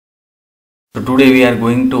So today we are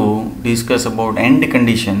going to discuss about end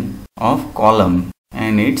condition of column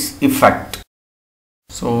and its effect.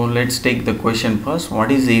 So let's take the question first.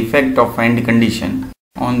 What is the effect of end condition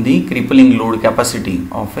on the crippling load capacity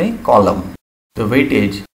of a column? The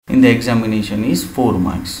weightage in the examination is 4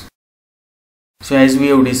 marks. So as we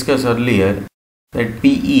have discussed earlier, that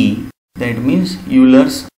PE, that means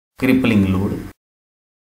Euler's crippling load,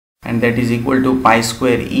 and that is equal to pi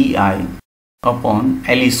square EI upon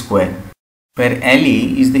LE square, where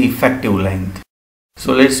LE is the effective length.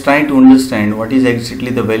 So let's try to understand what is exactly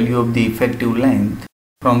the value of the effective length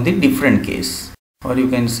from the different case, or you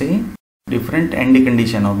can say different end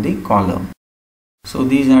condition of the column. So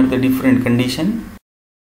these are the different condition.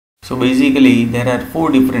 So basically there are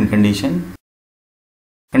 4 different condition.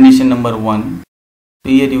 Condition number 1. So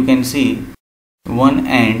here you can see one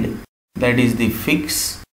end, that is the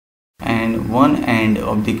fix, and one end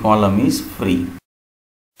of the column is free.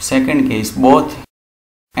 Second case, both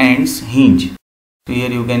ends hinge. So here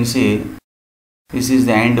you can say this is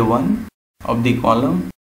the end 1 of the column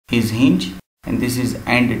is hinge, and this is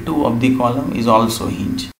end 2 of the column is also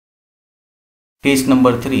hinge. Case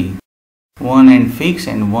number 3, one end fix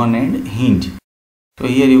and one end hinge. So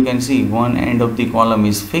here you can see one end of the column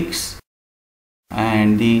is fix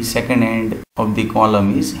and the second end of the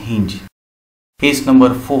column is hinge. Case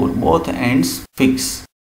number 4, both ends fix.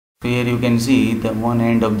 So here you can see the one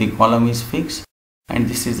end of the column is fixed and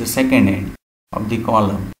this is the second end of the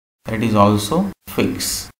column, that is also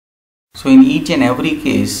fixed. So in each and every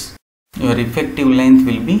case your effective length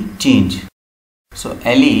will be changed. So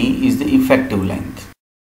LE is the effective length.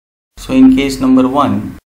 So in case number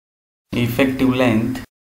 1, the effective length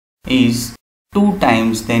is 2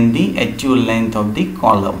 times than the actual length of the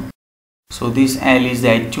column. So this L is the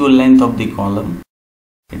actual length of the column.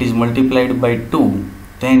 It is multiplied by 2,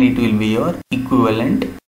 then it will be your equivalent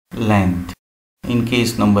length in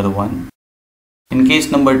case number 1. In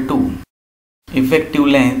case number 2, effective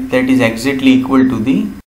length that is exactly equal to the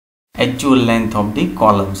actual length of the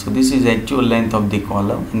column. So this is actual length of the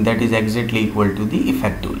column and that is exactly equal to the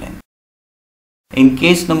effective length. In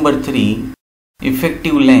case number 3,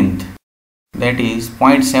 effective length that is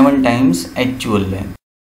 0.7 times actual length.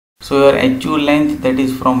 So your actual length, that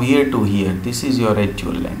is from here to here, this is your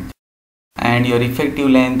actual length, and your effective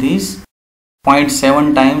length is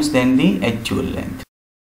 0.7 times than the actual length.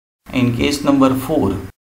 In case number 4,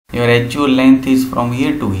 your actual length is from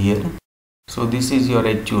here to here, so this is your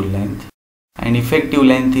actual length, and effective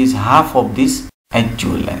length is half of this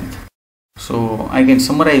actual length. So I can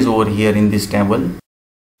summarize over here in this table.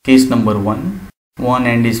 Case number 1, one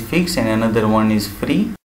end is fixed and another one is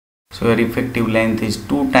free. So your effective length is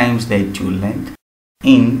 2 times the actual length.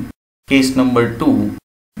 In case number 2,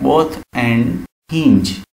 both end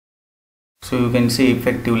hinge. So you can say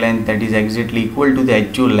effective length that is exactly equal to the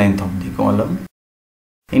actual length of the column.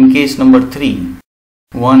 In case number 3,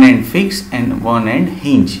 one end fixed and one end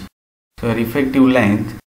hinge. So your effective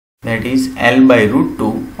length that is L by root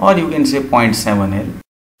 2, or you can say 0.7 L.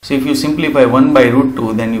 So if you simplify 1 by root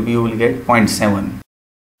 2, then you will get 0.7.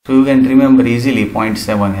 So you can remember easily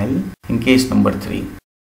 0.7 L in case number 3.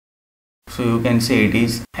 So you can say it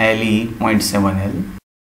is LE 0.7 L.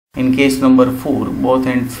 In case number 4, both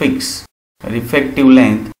end fixed. The effective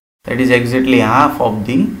length that is exactly half of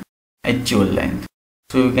the actual length.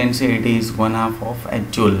 So you can say it is 1/2 of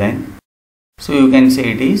actual length. So you can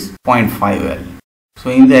say it is 0.5 L. So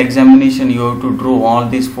in the examination you have to draw all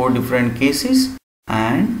these 4 different cases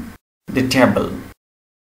and the table.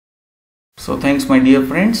 So thanks my dear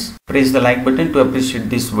friends. Press the like button to appreciate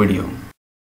this video.